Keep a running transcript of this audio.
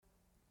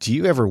Do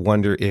you ever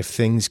wonder if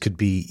things could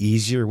be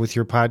easier with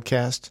your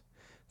podcast?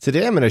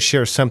 Today, I'm going to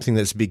share something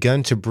that's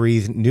begun to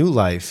breathe new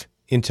life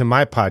into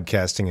my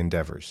podcasting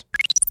endeavors.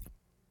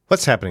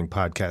 What's happening,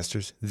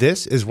 podcasters?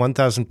 This is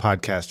 1000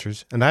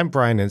 Podcasters, and I'm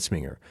Brian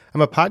Ensminger.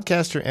 I'm a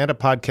podcaster and a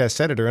podcast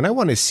editor, and I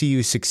want to see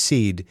you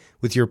succeed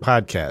with your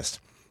podcast.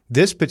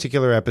 This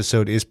particular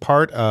episode is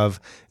part of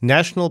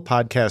National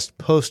Podcast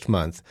Post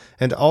Month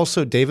and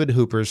also David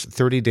Hooper's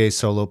 30-Day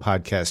Solo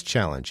Podcast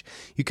Challenge.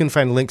 You can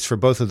find links for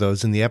both of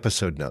those in the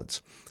episode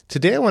notes.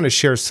 Today, I want to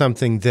share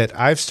something that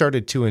I've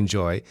started to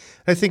enjoy.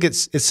 I think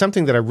it's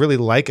something that I really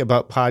like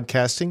about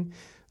podcasting.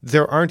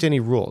 There aren't any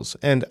rules,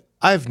 and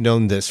I've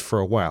known this for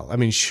a while. I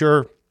mean,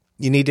 sure,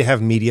 you need to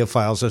have media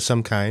files of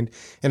some kind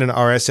and an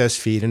RSS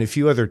feed and a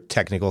few other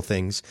technical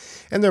things.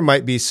 And there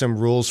might be some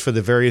rules for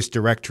the various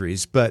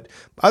directories. But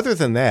other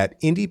than that,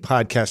 indie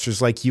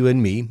podcasters like you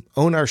and me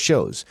own our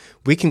shows.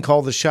 We can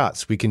call the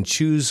shots. We can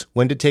choose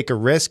when to take a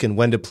risk and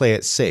when to play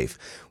it safe.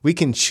 We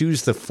can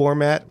choose the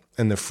format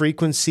and the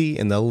frequency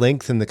and the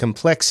length and the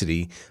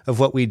complexity of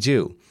what we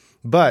do.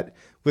 But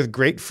with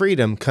great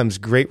freedom comes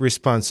great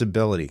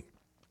responsibility.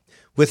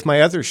 With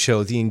my other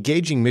show, the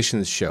Engaging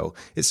Missions Show,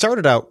 it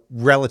started out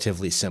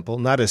relatively simple,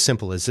 not as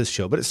simple as this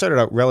show, but it started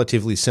out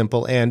relatively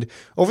simple. And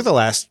over the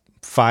last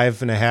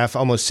 5.5,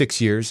 almost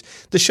 6 years,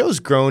 the show's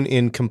grown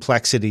in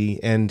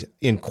complexity and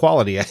in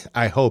quality,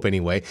 I hope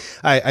anyway.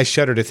 I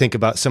shudder to think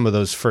about some of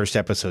those first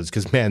episodes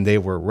because, man, they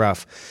were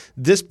rough.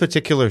 This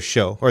particular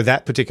show, or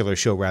that particular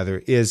show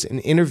rather, is an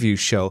interview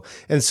show.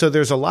 And so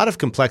there's a lot of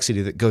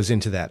complexity that goes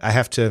into that. I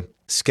have to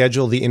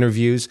schedule the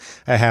interviews.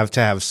 I have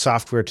to have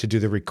software to do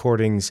the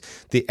recordings.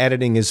 The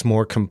editing is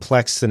more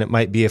complex than it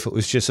might be if it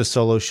was just a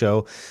solo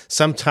show.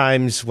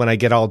 Sometimes when I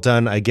get all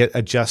done, I get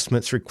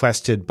adjustments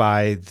requested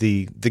by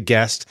the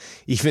guest,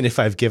 even if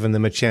I've given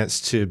them a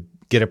chance to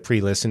get a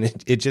pre-listen.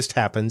 It just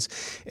happens.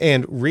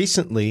 And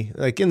recently,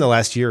 like in the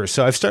last year or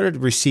so, I've started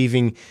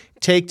receiving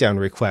takedown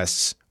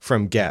requests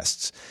from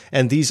guests.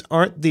 And these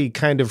aren't the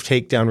kind of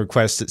takedown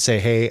requests that say,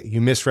 hey, you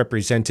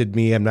misrepresented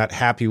me, I'm not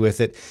happy with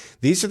it.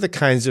 These are the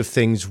kinds of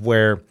things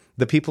where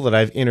the people that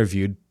I've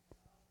interviewed,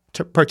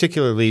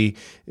 particularly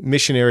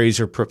missionaries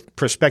or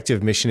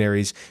prospective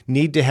missionaries,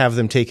 need to have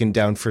them taken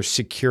down for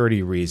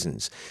security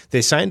reasons.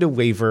 They signed a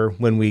waiver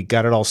when we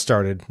got it all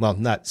started. Well,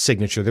 not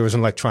signature. There was an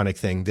electronic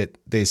thing that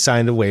they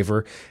signed a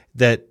waiver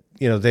that,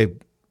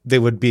 they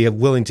would be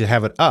willing to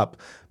have it up,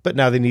 but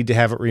now they need to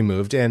have it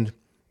removed. And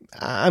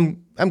I'm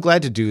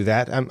glad to do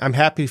that. I'm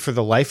happy for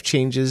the life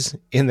changes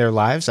in their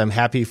lives. I'm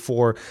happy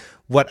for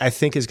what I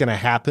think is going to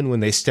happen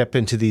when they step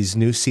into these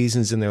new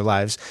seasons in their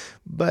lives.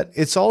 But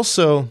it's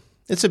a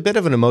bit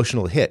of an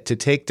emotional hit to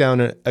take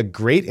down a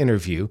great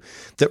interview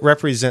that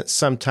represents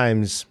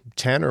sometimes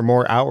 10 or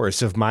more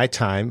hours of my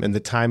time and the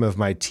time of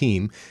my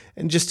team,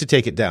 and just to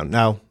take it down.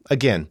 Now,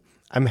 again,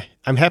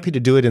 I'm happy to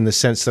do it in the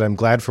sense that I'm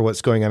glad for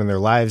what's going on in their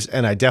lives,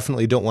 and I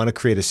definitely don't want to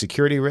create a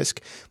security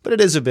risk, but it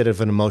is a bit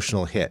of an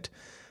emotional hit.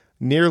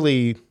 A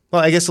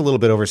little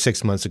bit over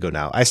 6 months ago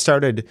now, I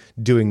started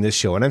doing this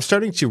show, and I'm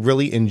starting to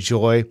really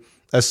enjoy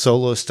a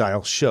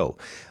solo-style show.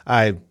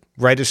 I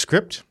write a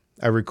script,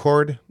 I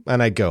record,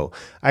 and I go.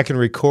 I can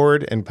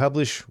record and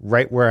publish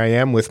right where I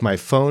am with my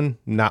phone,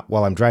 not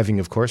while I'm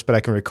driving, of course, but I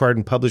can record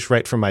and publish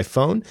right from my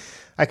phone.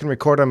 I can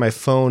record on my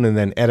phone and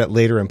then edit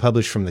later and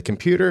publish from the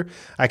computer.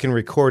 I can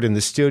record in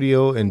the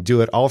studio and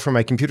do it all from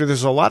my computer.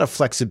 There's a lot of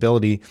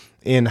flexibility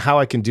in how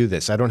I can do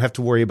this. I don't have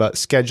to worry about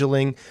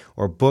scheduling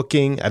or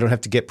booking. I don't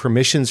have to get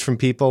permissions from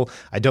people.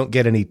 I don't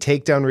get any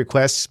takedown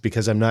requests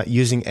because I'm not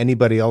using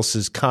anybody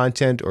else's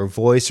content or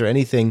voice or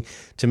anything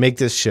to make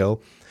this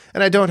show.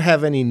 And I don't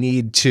have any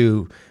need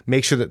to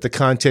make sure that the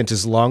content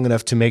is long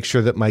enough to make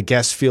sure that my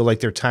guests feel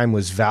like their time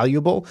was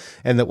valuable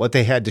and that what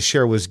they had to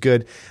share was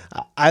good.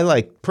 I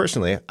like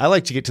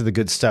to get to the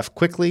good stuff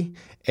quickly,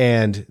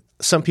 and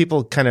some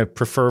people kind of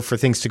prefer for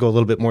things to go a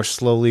little bit more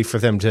slowly, for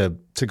them to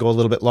go a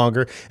little bit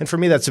longer. And for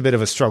me, that's a bit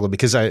of a struggle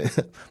because I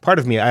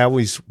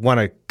always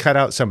want to cut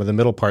out some of the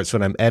middle parts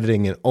when I'm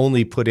editing and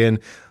only put in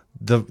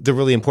the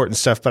really important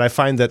stuff. But I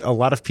find that a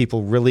lot of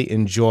people really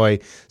enjoy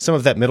some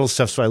of that middle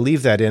stuff, so I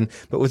leave that in.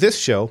 But with this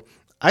show,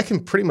 I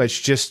can pretty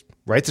much just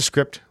write the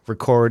script,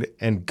 record,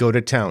 and go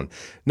to town.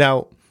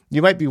 Now,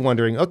 you might be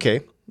wondering, okay,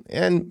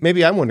 and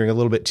maybe I'm wondering a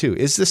little bit too,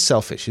 is this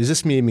selfish? Is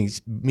this me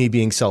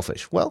being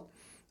selfish? Well,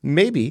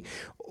 maybe.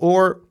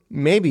 Or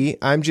maybe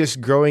I'm just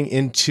growing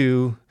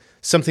into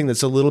something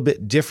that's a little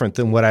bit different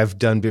than what I've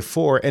done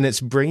before, and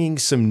it's bringing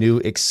some new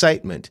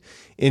excitement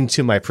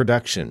into my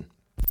production.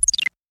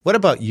 What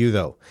about you,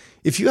 though?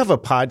 If you have a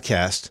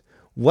podcast,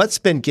 what's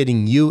been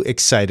getting you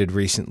excited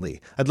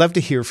recently? I'd love to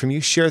hear from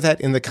you. Share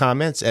that in the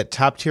comments at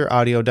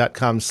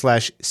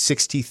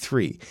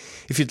toptieraudio.com/63.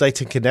 If you'd like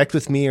to connect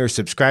with me or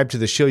subscribe to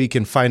the show, you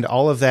can find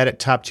all of that at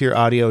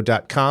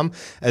toptieraudio.com,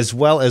 as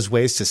well as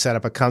ways to set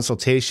up a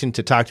consultation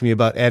to talk to me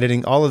about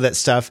editing, all of that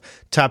stuff,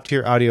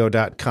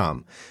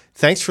 toptieraudio.com.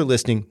 Thanks for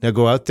listening. Now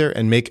go out there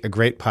and make a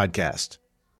great podcast.